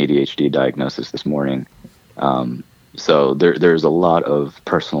finished an ADHD diagnosis this morning. So there's a lot of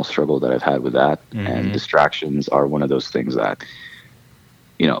personal struggle that I've had with that, and distractions are one of those things that,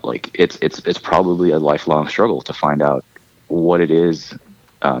 it's probably a lifelong struggle to find out what it is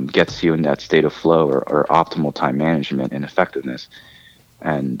gets you in that state of flow or optimal time management and effectiveness.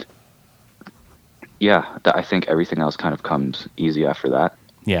 And I think everything else kind of comes easy after that.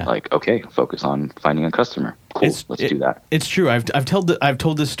 Yeah. Like, okay, focus on finding a customer. Cool, let's do that. It's true. I've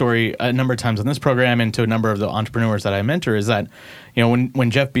told this story a number of times on this program and to a number of the entrepreneurs that I mentor, is that,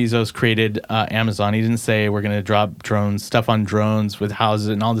 when Jeff Bezos created Amazon, he didn't say we're going to drop stuff on drones with houses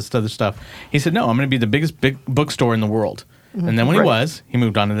and all this other stuff. He said, no, I'm going to be the biggest big bookstore in the world. Mm-hmm. And then when he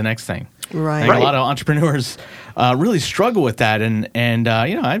moved on to the next thing. Right. A lot of entrepreneurs really struggle with that, and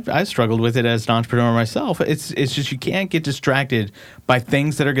I struggled with it as an entrepreneur myself. It's just you can't get distracted by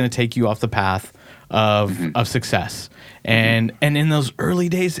things that are going to take you off the path of success. And in those early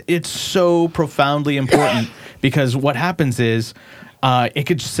days, it's so profoundly important because what happens is it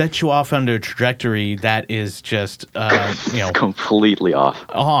could set you off on a trajectory that is just completely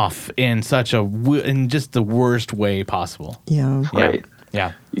off in such in just the worst way possible. Yeah. Right.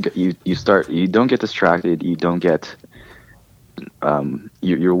 Yeah. You don't get distracted. You don't get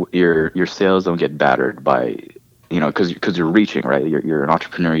your sales don't get battered by, because you're reaching, right. You're an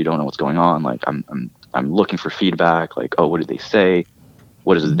entrepreneur. You don't know what's going on. Like I'm looking for feedback. Like, oh, what did they say?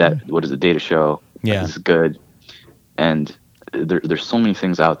 What does the data show? Yeah. This is good. And there's so many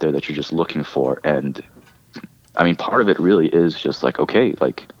things out there that you're just looking for. And I mean, part of it really is just like, okay,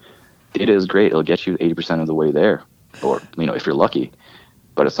 like data is great. It'll get you 80% of the way there, or, if you're lucky.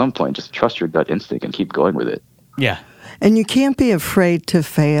 But at some point, just trust your gut instinct and keep going with it. Yeah. And you can't be afraid to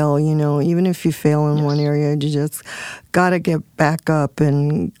fail, even if you fail in one area, you just got to get back up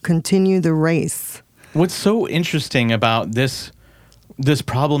and continue the race. What's so interesting about this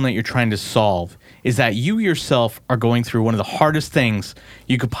problem that you're trying to solve is that you yourself are going through one of the hardest things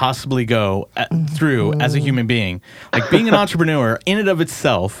you could possibly go through as a human being. Like being an entrepreneur in and of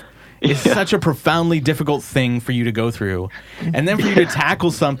itself is such a profoundly difficult thing for you to go through. And then for you to tackle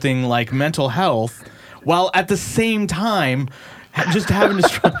something like mental health while at the same time just having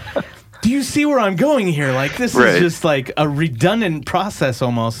to do you see where I'm going here? Like this is just like a redundant process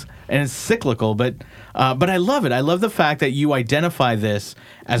almost, and it's cyclical, but I love it. I love the fact that you identify this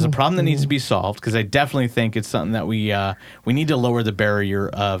as a problem that needs to be solved, because I definitely think it's something that we need to lower the barrier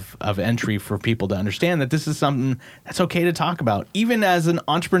of entry for people to understand that this is something that's okay to talk about. Even as an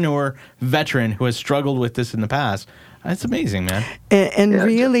entrepreneur veteran who has struggled with this in the past, it's amazing, man. And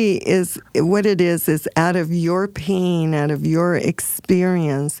really is what it is out of your pain, out of your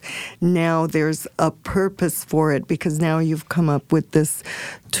experience, now there's a purpose for it, because now you've come up with this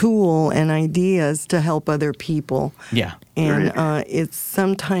tool and ideas to help other people. Yeah. And it's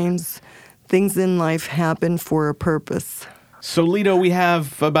sometimes things in life happen for a purpose. So, Lito, we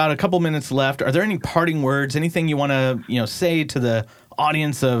have about a couple minutes left. Are there any parting words, anything you want to say to the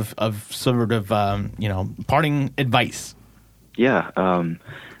audience of sort of parting advice? Yeah,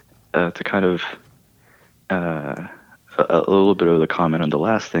 to kind of a little bit of the comment on the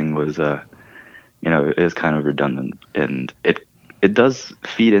last thing was it is kind of redundant, and it does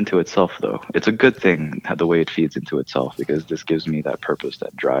feed into itself, though. It's a good thing the way it feeds into itself, because this gives me that purpose,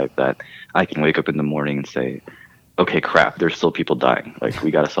 that drive, that I can wake up in the morning and say, okay, crap, there's still people dying. Like,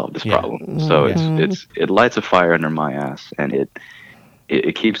 we got to solve this problem. So it lights a fire under my ass, and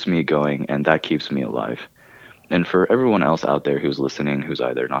it keeps me going, and that keeps me alive. And for everyone else out there who's listening, who's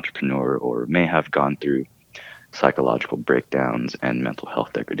either an entrepreneur or may have gone through psychological breakdowns and mental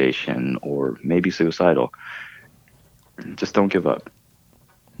health degradation, or maybe suicidal, just don't give up.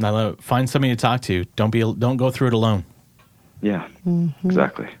 Find somebody to talk to. Don't go through it alone. Yeah,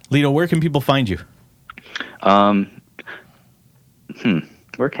 exactly. Lito, where can people find you?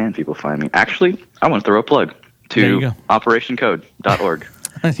 Where can people find me? Actually, I want to throw a plug to operationcode.org.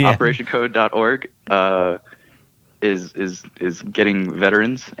 Yeah. Operationcode.org is getting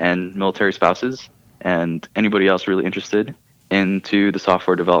veterans and military spouses and anybody else really interested into the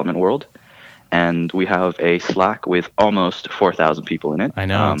software development world. And we have a Slack with almost 4,000 people in it. I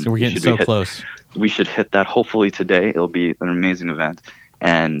know. So we're getting so close. We should hit that hopefully today. It'll be an amazing event.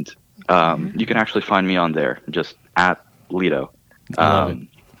 And you can actually find me on there, just at Lito. I love it.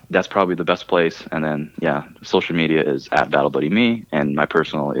 That's probably the best place. And then, social media is at BattleBuddyMe, and my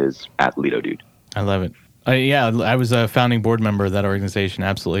personal is at LitoDude. I love it. I was a founding board member of that organization.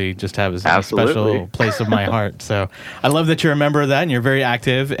 Absolutely, just have a special place of my heart. So I love that you're a member of that and you're very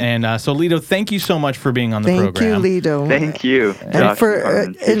active. And so, Lito, thank you so much for being on the program. Thank you, Lito. Thank you, Josh,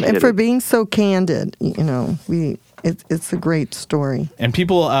 and for being so candid. It's a great story. And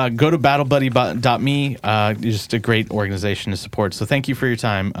people go to battlebuddy.me. Just a great organization to support. So thank you for your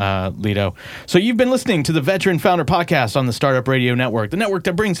time, Lito. So you've been listening to the Veteran Founder Podcast on the Startup Radio Network, the network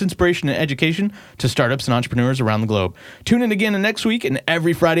that brings inspiration and education to startups and entrepreneurs around the globe. Tune in again next week and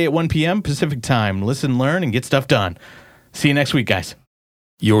every Friday at 1 p.m. Pacific Time. Listen, learn, and get stuff done. See you next week, guys.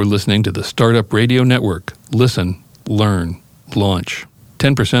 You're listening to the Startup Radio Network. Listen, learn, launch.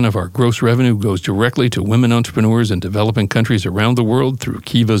 10% of our gross revenue goes directly to women entrepreneurs in developing countries around the world through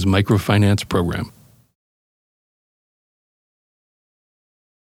Kiva's microfinance program.